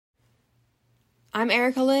I'm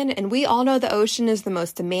Erica Lynn, and we all know the ocean is the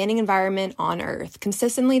most demanding environment on Earth,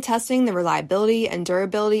 consistently testing the reliability and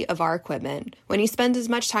durability of our equipment. When you spend as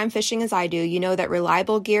much time fishing as I do, you know that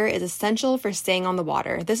reliable gear is essential for staying on the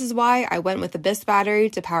water. This is why I went with the Abyss battery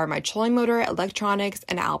to power my trolling motor, electronics,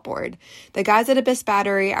 and outboard. The guys at Abyss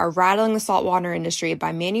Battery are rattling the saltwater industry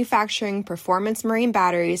by manufacturing performance marine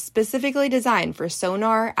batteries specifically designed for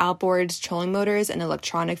sonar, outboards, trolling motors, and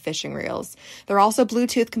electronic fishing reels. They're also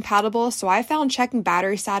Bluetooth compatible, so I found checking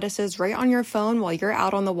battery statuses right on your phone while you're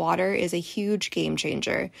out on the water is a huge game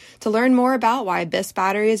changer. To learn more about why Abyss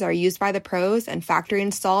batteries are used by the pros and factory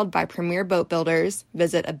installed by premier boat builders,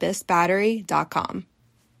 visit abyssbattery.com.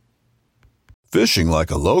 Fishing like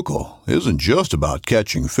a local isn't just about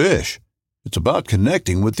catching fish. It's about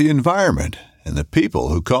connecting with the environment and the people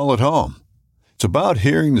who call it home. It's about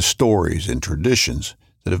hearing the stories and traditions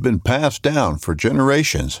that have been passed down for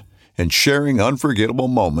generations and sharing unforgettable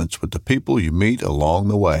moments with the people you meet along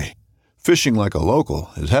the way. Fishing like a local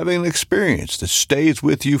is having an experience that stays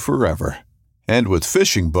with you forever. And with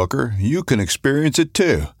Fishing Booker, you can experience it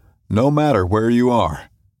too, no matter where you are.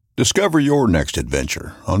 Discover your next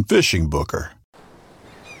adventure on Fishing Booker.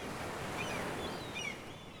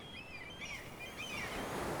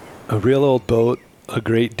 A real old boat, a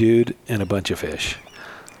great dude, and a bunch of fish.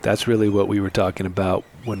 That's really what we were talking about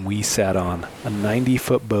when we sat on a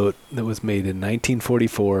 90-foot boat that was made in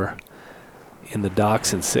 1944 in the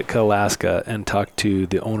docks in Sitka, Alaska, and talked to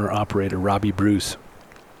the owner-operator, Robby Bruce.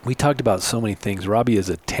 We talked about so many things. Robby is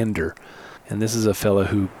a tender, and this is a fellow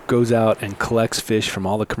who goes out and collects fish from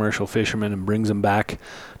all the commercial fishermen and brings them back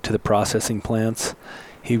to the processing plants.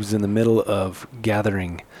 He was in the middle of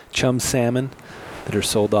gathering chum salmon that are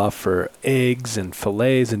sold off for eggs and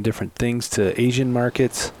fillets and different things to Asian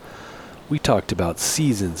markets. We talked about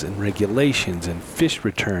seasons and regulations and fish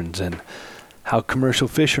returns and how commercial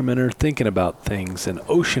fishermen are thinking about things and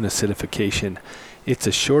ocean acidification. It's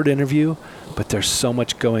a short interview, but there's so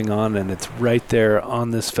much going on, and it's right there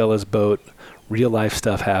on this fella's boat, real life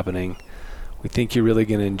stuff happening. We think you're really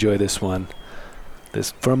going to enjoy this one.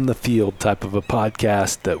 This From the Field type of a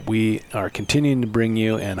podcast that we are continuing to bring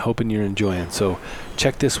you and hoping you're enjoying. So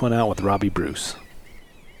check this one out with Robby Bruce.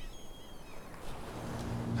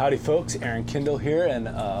 Howdy folks, Aaron Kindle here, and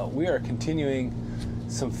we are continuing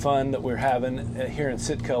some fun that we're having here in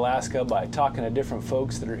Sitka, Alaska by talking to different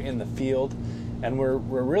folks that are in the field. And we're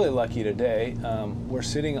really lucky today. We're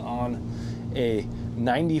sitting on a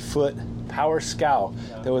 90-foot power scow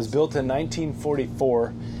that was built in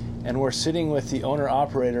 1944. And we're sitting with the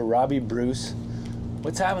owner-operator, Robby Bruce.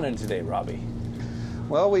 What's happening today, Robby?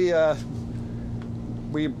 Well,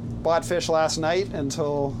 we bought fish last night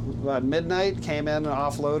until about midnight, came in,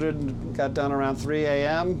 offloaded, got done around 3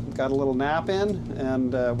 a.m., got a little nap in,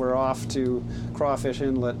 and we're off to Crawfish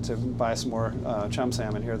Inlet to buy some more chum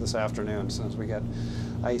salmon here this afternoon as soon as we get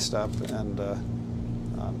iced up and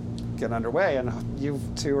get underway. And you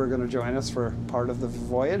two are going to join us for part of the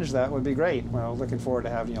voyage. That would be great. Well, looking forward to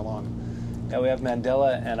having you along. Yeah, we have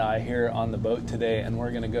Mandela and I here on the boat today, and we're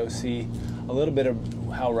going to go see a little bit of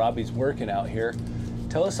how Robby's working out here.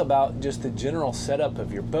 Tell us about just the general setup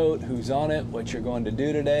of your boat, who's on it, what you're going to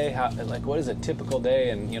do today, what does a typical day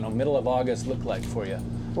in middle of August look like for you?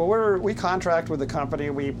 Well, we contract with the company.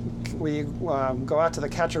 We go out to the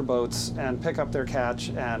catcher boats and pick up their catch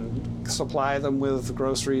and supply them with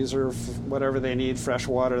groceries or whatever they need, fresh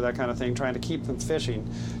water, that kind of thing, trying to keep them fishing.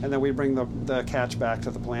 And then we bring the catch back to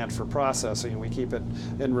the plant for processing. We keep it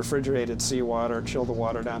in refrigerated seawater, chill the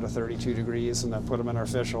water down to 32 degrees, and then put them in our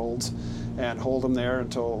fish holds and hold them there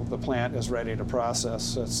until the plant is ready to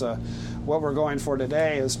process. It's what we're going for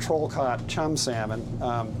today is troll-caught chum salmon.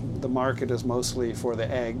 The market is mostly for the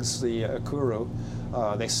eggs, the akuru.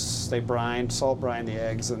 They salt brine the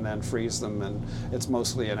eggs and then freeze them, and it's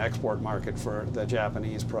mostly an export market for the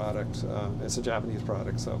Japanese product. It's a Japanese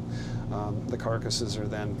product, so the carcasses are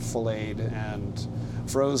then filleted and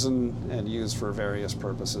frozen and used for various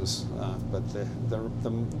purposes. But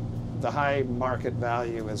the high market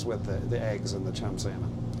value is with the eggs and the chum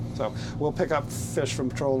salmon. So we'll pick up fish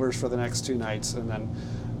from trollers for the next 2 nights and then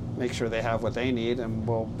make sure they have what they need, and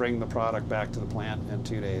we'll bring the product back to the plant in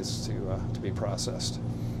 2 days to be processed.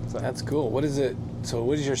 So. That's cool. What is it? So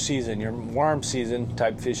what is your season? Your warm season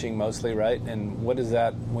type fishing mostly, right? And what is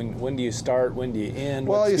that? When do you start? When do you end?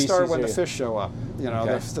 Well, you start when the fish show up.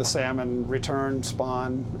 Okay. The salmon return,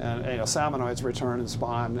 spawn, and salmonoids return and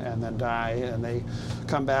spawn and then die, and they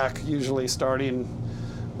come back usually starting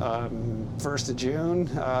 1st of June,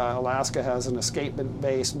 Alaska has an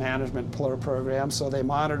escapement-based management program, so they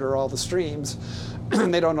monitor all the streams.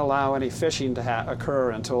 They don't allow any fishing to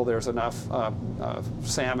occur until there's enough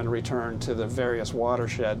salmon return to the various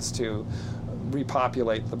watersheds to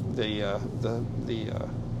repopulate the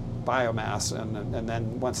biomass, and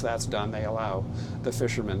then once that's done, they allow the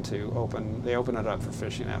fishermen to open it up for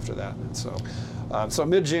fishing after that. And so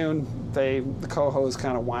mid-June, the cohos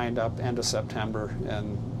kind of wind up end of September,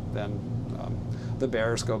 and then the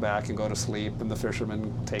bears go back and go to sleep, and the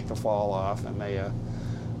fishermen take the fall off, and they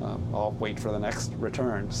all wait for the next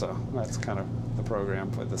return. So that's kind of the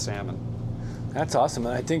program for the salmon. That's awesome,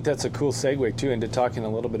 and I think that's a cool segue too into talking a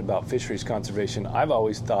little bit about fisheries conservation. I've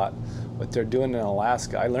always thought what they're doing in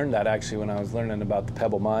Alaska, I learned that actually when I was learning about the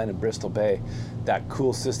Pebble Mine in Bristol Bay, that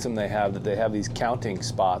cool system they have these counting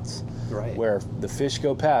spots, right, where the fish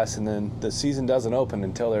go past and then the season doesn't open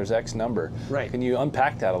until there's X number. Right. Can you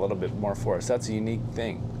unpack that a little bit more for us? That's a unique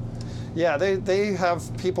thing. Yeah, they have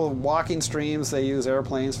people walking streams, they use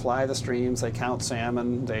airplanes, fly the streams, they count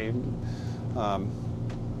salmon, they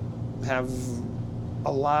have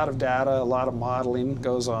a lot of data, a lot of modeling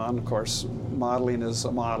goes on. Of course, modeling is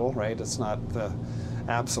a model, right? It's not the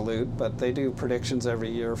absolute, but they do predictions every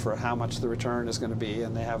year for how much the return is going to be,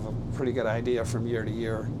 and they have a pretty good idea from year to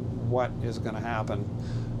year what is going to happen.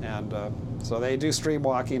 And so they do stream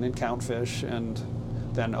walking and count fish, and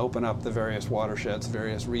then open up the various watersheds,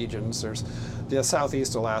 various regions. The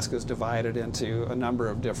Southeast Alaska is divided into a number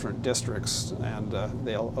of different districts, and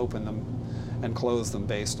they'll open them and close them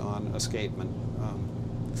based on escapement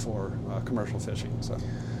for commercial fishing. So,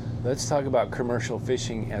 let's talk about commercial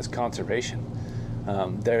fishing as conservation.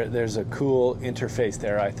 There's a cool interface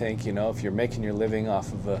there, I think. You know, if you're making your living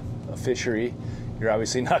off of a fishery, you're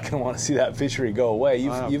obviously not going to want to see that fishery go away.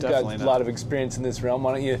 You've got a lot of experience in this realm.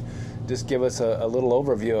 Why don't you just give us a little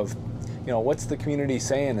overview of, you know, what's the community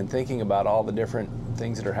saying and thinking about all the different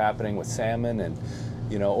things that are happening with salmon and,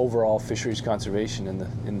 you know, overall fisheries conservation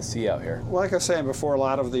in the sea out here? Well, like I was saying before, a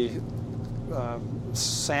lot of the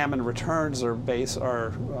salmon returns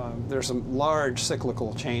there's some large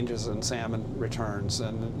cyclical changes in salmon returns,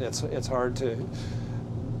 and it's hard to.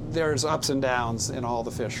 There's ups and downs in all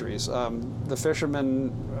the fisheries. The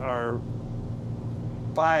fishermen are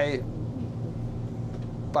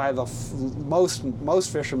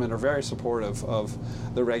most fishermen are very supportive of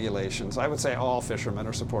the regulations. I would say all fishermen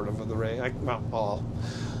are supportive of all.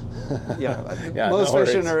 Yeah,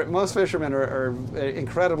 most fishermen are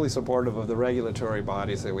incredibly supportive of the regulatory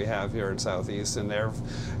bodies that we have here in Southeast, and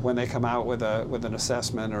when they come out with an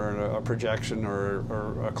assessment or a projection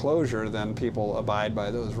or a closure, then people abide by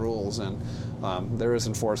those rules, and there is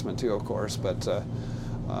enforcement too, of course, but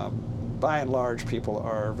by and large, people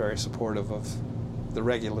are very supportive of the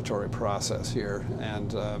regulatory process here,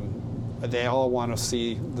 and they all want to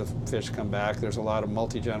see the fish come back. There's a lot of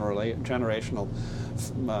multi-generational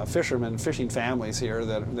fishing families here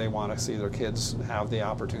that they want to see their kids have the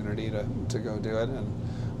opportunity to go do it, and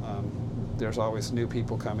there's always new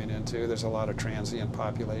people coming in too. There's a lot of transient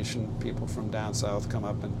population. People from down south come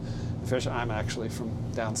up and fish. I'm actually from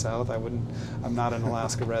down south. I'm not an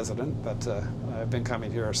Alaska resident, but I've been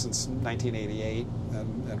coming here since 1988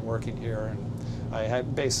 and working here. And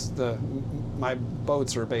my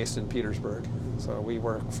boats are based in Petersburg, so we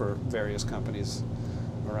work for various companies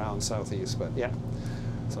around Southeast. But yeah,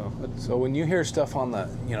 so when you hear stuff on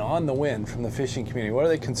the wind from the fishing community, what are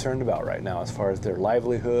they concerned about right now as far as their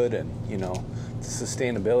livelihood and, you know, the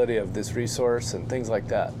sustainability of this resource and things like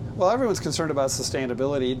that? Well, everyone's concerned about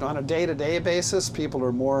sustainability. On a day-to-day basis, people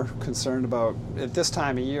are more concerned about, at this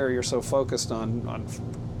time of year, you're so focused on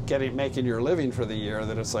making your living for the year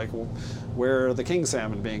that it's like, well, where are the king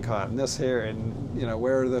salmon being caught and this here, and, you know,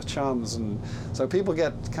 where are the chums? And so people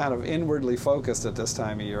get kind of inwardly focused at this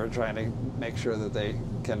time of year, trying to make sure that they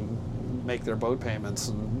can make their boat payments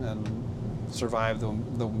and survive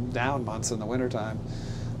the down months in the wintertime.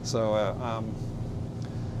 So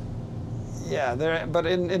but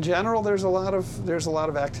in general, there's a lot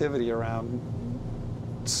of activity around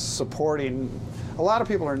supporting. A lot of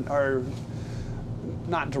people are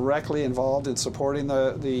not directly involved in supporting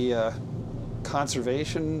the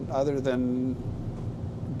conservation, other than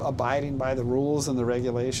abiding by the rules and the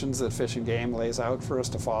regulations that Fish and Game lays out for us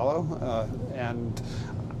to follow. And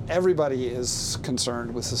everybody is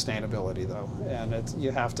concerned with sustainability, though, and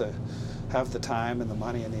you have to have the time and the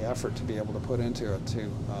money and the effort to be able to put into it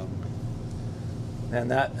too. And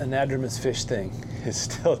that anadromous fish thing is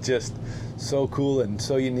still just so cool and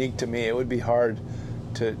so unique to me. It would be hard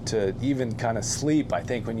to even kind of sleep, I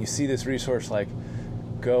think, when you see this resource like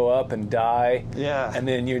go up and die. Yeah. And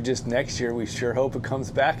then you're just next year, we sure hope it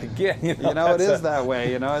comes back again. It is that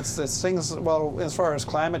way. It's things. Well, as far as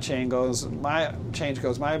climate change goes, my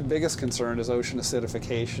biggest concern is ocean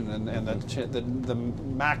acidification and the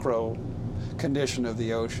macro condition of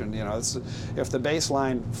the ocean. If the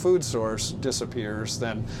baseline food source disappears,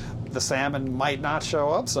 then the salmon might not show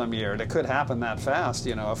up some year. It could happen that fast.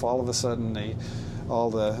 If all of a sudden all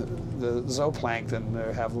the zooplankton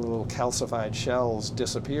that have little calcified shells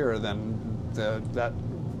disappear, then that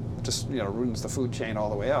just ruins the food chain all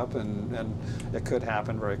the way up, and it could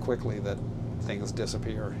happen very quickly that things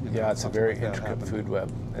disappear. It's a very intricate food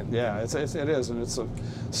web. It is, and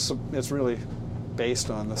it's really based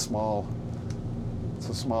on the small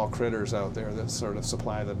critters out there that sort of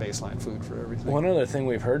supply the baseline food for everything. One other thing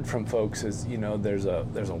we've heard from folks is, there's a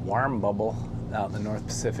warm bubble out in the North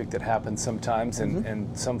Pacific that happens sometimes,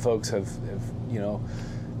 and some folks have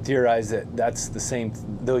theorized that that's the same.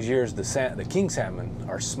 Those years the king salmon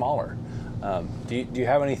are smaller. Do you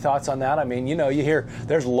have any thoughts on that? I mean, you hear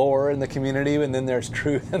there's lore in the community, and then there's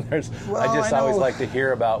truth, and there's. I always like to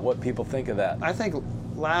hear about what people think of that. I think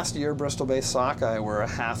last year Bristol-based sockeye were a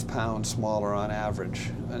half pound smaller on average.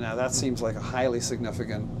 And now that seems like a highly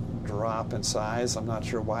significant drop in size. I'm not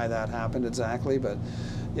sure why that happened exactly, but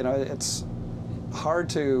it's hard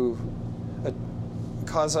to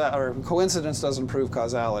coincidence doesn't prove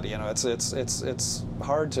causality. It's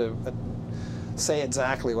hard to say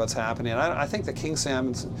exactly what's happening. I think the king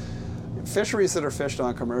salmon's fisheries that are fished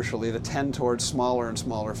on commercially that tend towards smaller and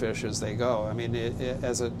smaller fish as they go. I mean,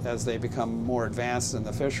 as they become more advanced in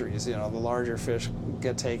the fisheries, the larger fish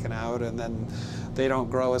get taken out, and then they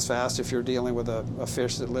don't grow as fast. If you're dealing with a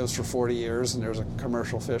fish that lives for 40 years and there's a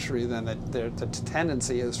commercial fishery, then the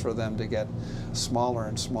tendency is for them to get smaller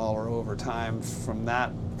and smaller over time from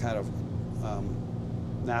that kind of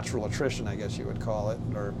natural attrition, I guess you would call it,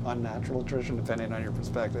 or unnatural attrition, depending on your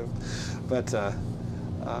perspective. But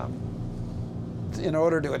in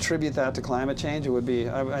order to attribute that to climate change, it would be,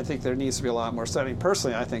 I think there needs to be a lot more studying.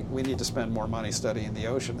 Personally, I think we need to spend more money studying the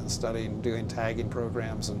ocean and doing tagging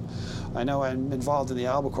programs. And I know I'm involved in the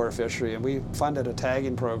albacore fishery, and we funded a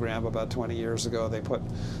tagging program about 20 years ago. They put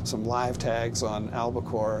some live tags on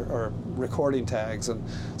albacore, or recording tags, and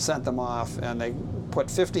sent them off, and they put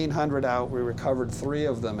 1,500 out. We recovered 3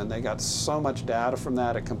 of them, and they got so much data from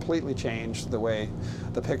that, it completely changed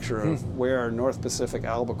the picture of where North Pacific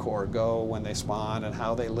albacore go when they spawn, and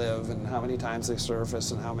how they live, and how many times they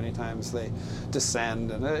surface, and how many times they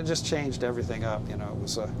descend, and it just changed everything up. It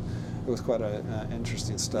was quite an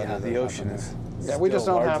interesting study. Yeah, the ocean is. Yeah, we just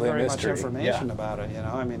don't have very much mystery. information about it.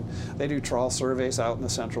 I mean, they do trawl surveys out in the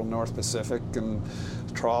central North Pacific and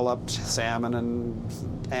trawl up salmon and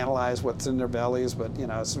analyze what's in their bellies, but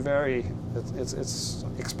it's it's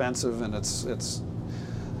expensive, and it's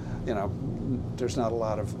there's not a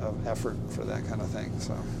lot of effort for that kind of thing.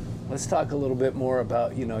 So let's talk a little bit more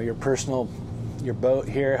about your boat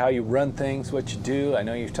here, how you run things, what you do. I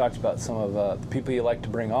know you've talked about some of the people you like to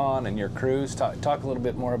bring on and your crews. Talk a little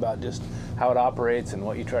bit more about just how it operates and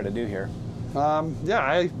what you try to do here.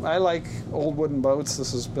 I like old wooden boats.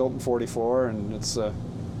 This is built in '44, and it's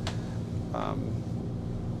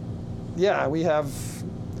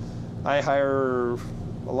I hire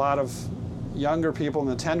a lot of younger people in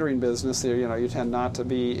the tendering business. You tend not to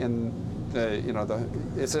be in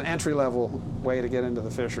it's an entry-level way to get into the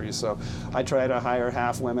fisheries. So I try to hire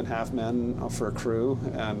half women, half men for a crew.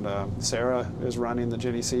 And Sarah is running the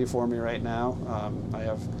Ginny Sea for me right now. I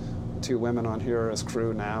have 2 women on here as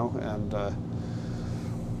crew now. And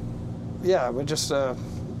we just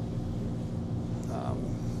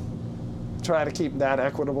try to keep that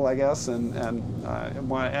equitable, I guess. And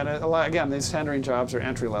again, these tendering jobs are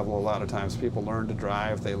entry-level a lot of times. People learn to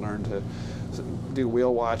drive, they learn to do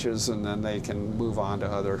wheel watches, and then they can move on to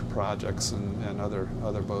other projects and other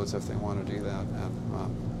boats if they want to do that.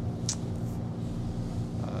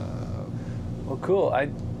 Well, cool.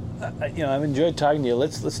 I've enjoyed talking to you.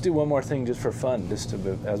 Let's do one more thing just for fun,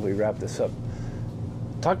 as we wrap this up.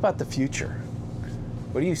 Talk about the future.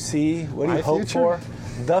 What do you see? What do you hope for?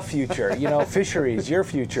 The future, fisheries, your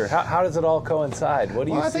future. How does it all coincide? What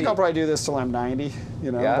do you see? I think I'll probably do this till I'm 90,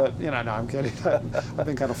 Yeah? But, no, I'm kidding. I've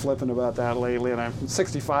been kind of flippant about that lately, and I'm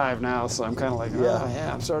 65 now, so I'm kind of like,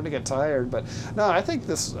 I'm starting to get tired. But no, I think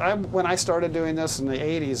when I started doing this in the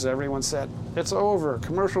 80s, everyone said, it's over,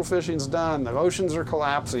 commercial fishing's done, the oceans are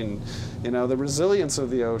collapsing. The resilience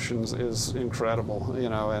of the oceans is incredible,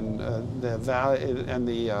 and the value and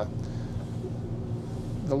the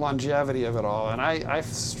longevity of it all, and I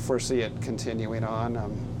foresee it continuing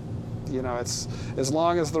on. it's as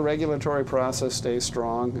long as the regulatory process stays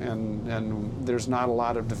strong and there's not a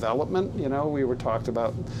lot of development. We were talked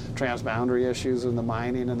about transboundary issues in the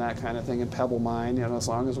mining and that kind of thing in Pebble Mine. As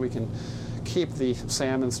long as we can keep the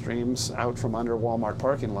salmon streams out from under a Walmart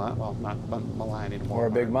parking lot, well, not Malini to Walmart, or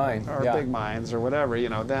a big mine, or big mines or whatever,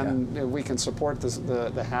 then if we can support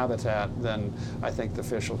the habitat, then I think the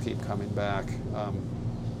fish will keep coming back.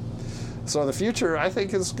 So the future, I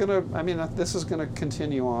think, is this is going to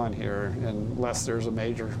continue on here unless there's a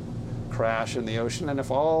major crash in the ocean. And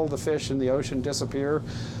if all the fish in the ocean disappear,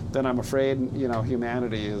 then I'm afraid,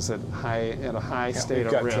 humanity is in a high state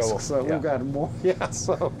of risk. Trouble. So we've got more. Yeah.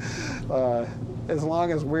 So as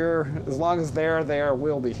long as they're there,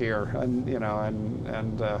 we'll be here. And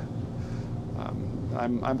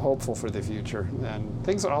I'm hopeful for the future. And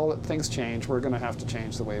things change. We're going to have to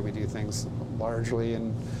change the way we do things largely,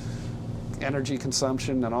 and energy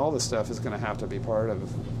consumption and all this stuff is going to have to be part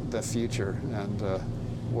of the future. And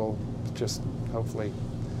we'll just hopefully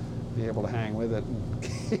be able to hang with it and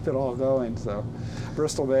keep it all going. So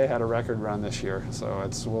Bristol Bay had a record run this year, so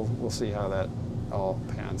we'll see how that all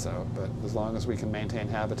pans out. But as long as we can maintain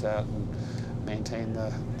habitat and maintain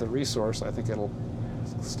the resource, I think it'll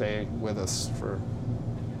stay with us for,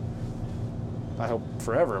 I hope,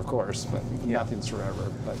 forever, of course, but nothing's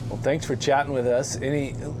forever. But well, thanks for chatting with us.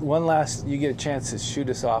 You get a chance to shoot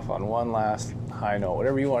us off on one last high note,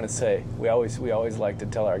 whatever you want to say. We always like to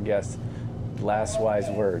tell our guests last wise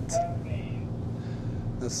words.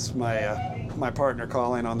 This is my partner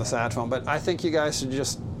calling on the sat phone, but I think you guys should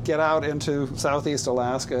just get out into Southeast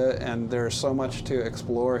Alaska, and there's so much to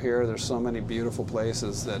explore here. There's so many beautiful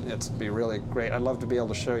places that it'd be really great. I'd love to be able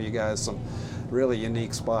to show you guys some really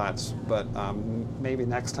unique spots, but maybe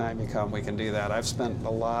next time you come we can do that. I've spent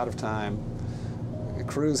a lot of time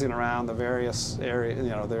cruising around the various areas,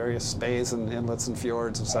 the various bays and inlets and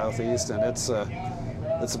fjords of Southeast, and it's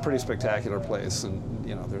a pretty spectacular place, and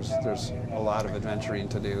there's a lot of adventuring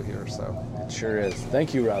to do here. So it sure is.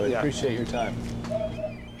 Thank you, Robby. Appreciate your time.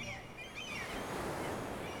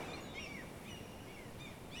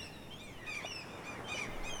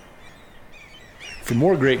 For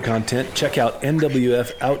more great content, check out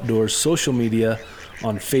NWF Outdoors social media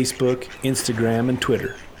on Facebook, Instagram, and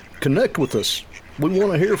Twitter. Connect with us. We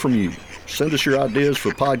want to hear from you. Send us your ideas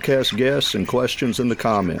for podcast guests and questions in the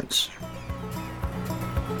comments.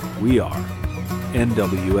 We are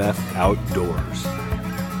NWF Outdoors.